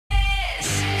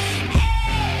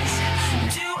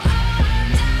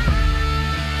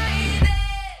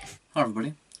Hi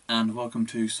everybody, and welcome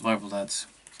to Survival Lads.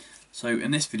 So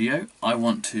in this video I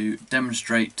want to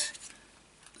demonstrate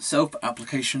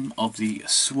self-application of the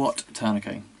SWAT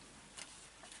Tourniquet.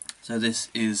 So this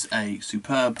is a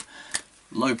superb,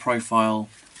 low profile,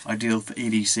 ideal for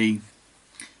EDC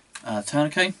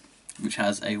tourniquet, which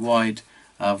has a wide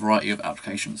variety of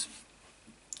applications.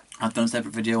 I've done a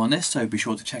separate video on this, so be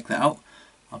sure to check that out.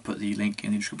 I'll put the link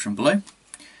in the description below.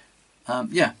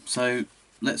 So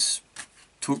let's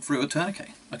talk through a tourniquet.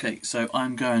 Okay, so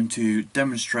I'm going to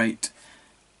demonstrate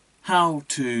how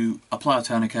to apply a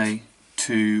tourniquet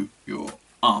to your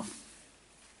arm.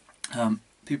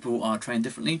 People are trained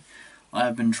differently. I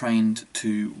have been trained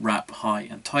to wrap high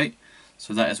and tight,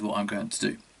 so that is what I'm going to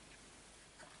do.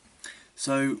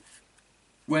 So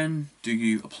when do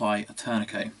you apply a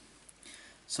tourniquet?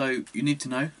 So you need to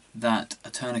know that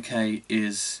a tourniquet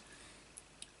is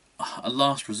a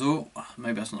last resort.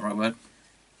 Maybe that's not the right word.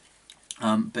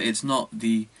 But it's not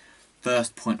the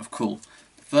first point of call.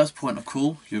 The first point of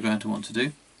call you're going to want to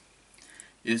do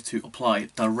is to apply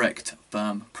direct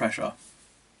firm pressure.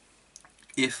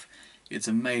 If it's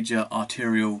a major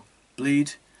arterial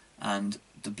bleed and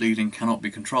the bleeding cannot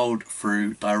be controlled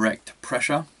through direct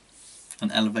pressure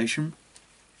and elevation,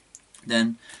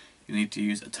 then you need to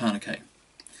use a tourniquet.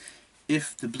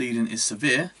 If the bleeding is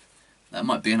severe, that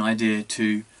might be an idea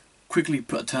to quickly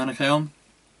put a tourniquet on,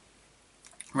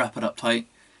 wrap it up tight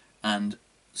and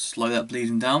slow that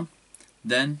bleeding down.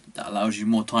 Then that allows you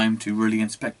more time to really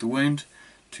inspect the wound,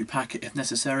 to pack it if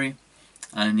necessary,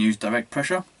 and use direct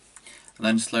pressure. And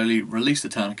then slowly release the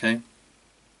tourniquet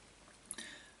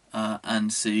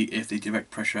and see if the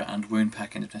direct pressure and wound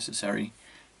packing, if necessary,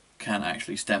 can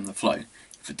actually stem the flow.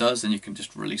 If it does, then you can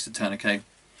just release the tourniquet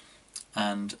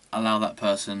and allow that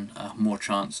person more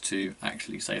chance to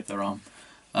actually save their arm.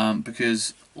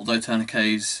 Because although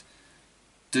tourniquets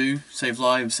do save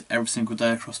lives every single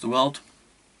day across the world,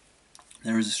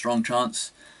 there is a strong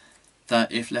chance that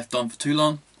if left on for too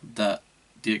long, that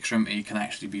the extremity can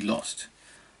actually be lost.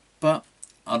 But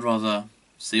I'd rather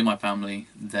see my family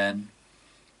than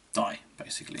die,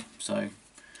 basically. So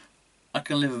I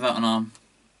can live without an arm,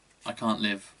 I can't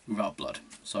live without blood.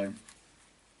 So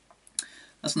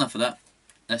that's enough of that.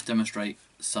 Let's demonstrate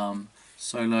some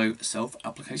solo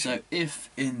self-application. So if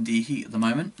in the heat of the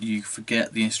moment you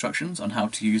forget the instructions on how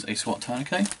to use a SWAT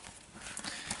tourniquet,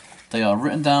 they are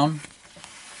written down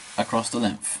across the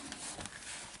length.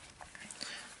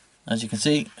 As you can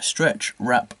see, stretch,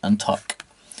 wrap and tuck.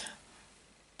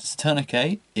 It's a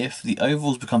tourniquet if the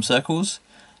ovals become circles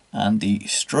and the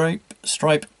stripe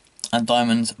and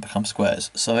diamonds become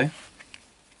squares. So,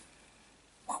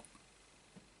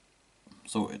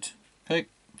 sorted. Okay,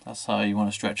 that's how you want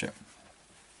to stretch it.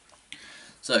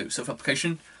 So,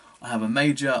 self-application, I have a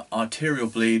major arterial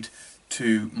bleed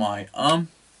to my arm,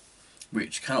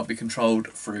 which cannot be controlled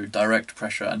through direct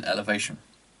pressure and elevation.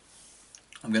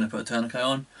 I'm going to put a tourniquet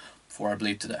on before I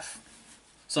bleed to death.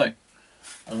 So,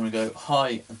 I'm going to go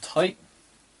high and tight.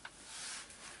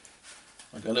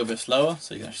 I'll go a little bit slower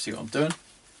so you can actually see what I'm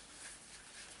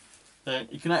doing.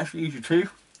 You can actually use your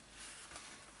tooth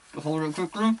to hold it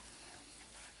quickly.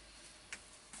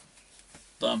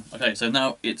 Done. Okay, so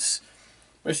now it's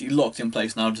basically locked in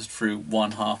place now just through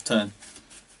one half turn.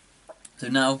 So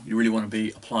now you really want to be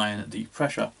applying the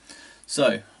pressure.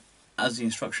 So as the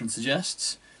instruction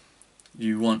suggests,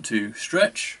 you want to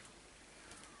stretch,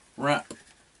 wrap,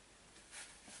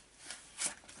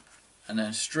 and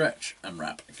then stretch and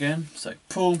wrap again. So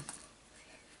pull.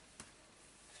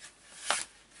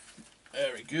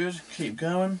 Very good, keep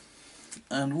going.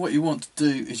 And what you want to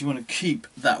do is you want to keep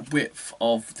that width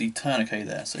of the tourniquet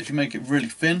there. So if you make it really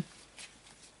thin,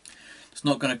 it's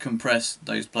not going to compress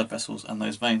those blood vessels and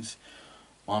those veins.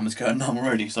 My arm is going numb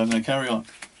already, so I'm going to carry on.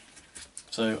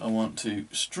 So I want to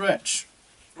stretch,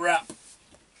 wrap,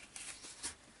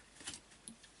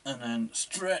 and then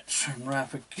stretch and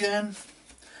wrap again.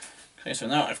 Okay, so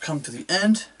now I've come to the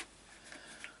end.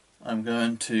 I'm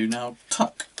going to now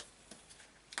tuck.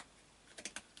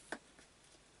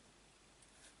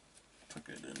 Tuck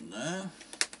it in there.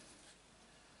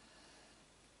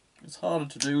 It's harder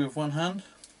to do with one hand.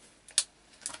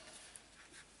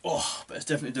 Oh, but it's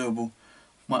definitely doable.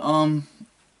 My arm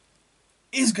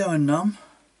is going numb.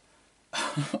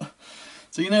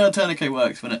 So you know how a tourniquet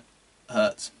works when it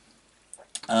hurts.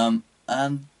 And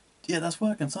yeah, that's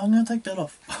working, so I'm going to take that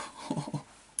off.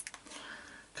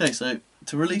 Okay, so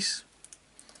to release,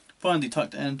 find the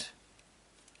tucked end,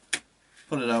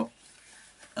 pull it out,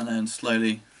 and then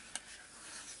slowly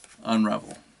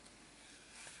unravel.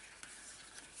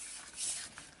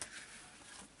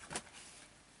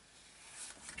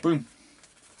 Boom.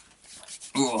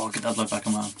 Oh, I'll get that blood back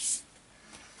on my arm.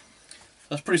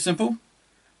 that's pretty simple.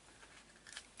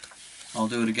 I'll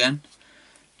do it again,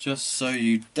 just so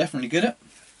you definitely get it.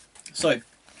 So,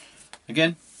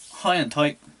 again, high and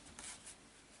tight.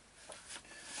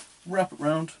 Wrap it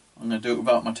round. I'm going to do it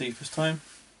without my teeth this time.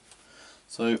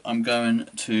 So I'm going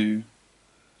to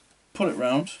pull it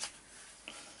round,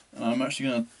 and I'm actually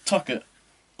going to tuck it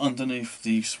underneath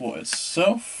the SWAT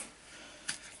itself.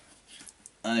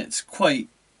 And it's quite,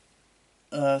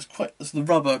 the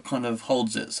rubber kind of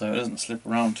holds it so it doesn't slip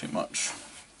around too much.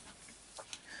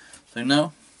 So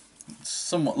now it's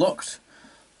somewhat locked.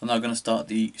 I'm now going to start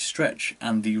the stretch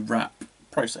and the wrap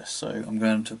process. So I'm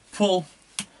going to pull,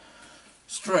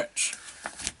 stretch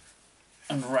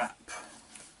and wrap.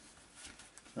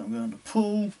 So I'm going to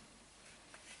pull,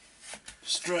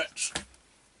 stretch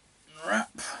and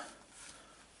wrap.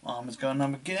 Arm is going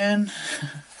numb again.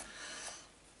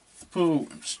 Pull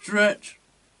and stretch.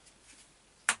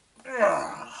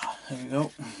 There you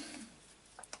go.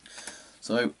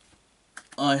 So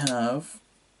I have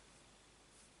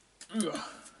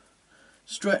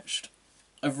stretched,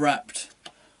 I've wrapped.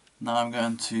 Now I'm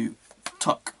going to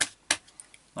tuck.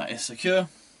 That is secure.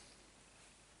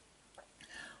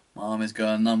 My arm is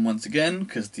going numb once again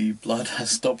because the blood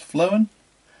has stopped flowing.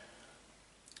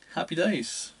 Happy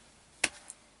days.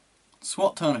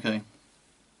 SWAT Tourniquet.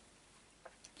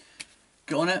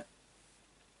 Get on it,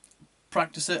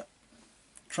 practice it,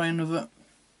 train with it,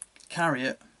 carry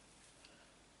it,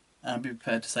 and be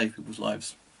prepared to save people's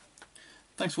lives.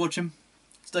 Thanks for watching.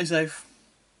 Stay safe.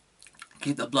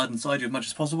 Keep that blood inside you as much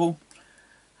as possible.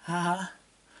 And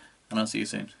I'll see you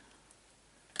soon.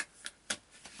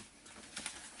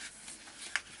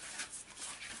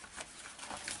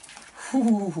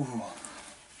 Whew.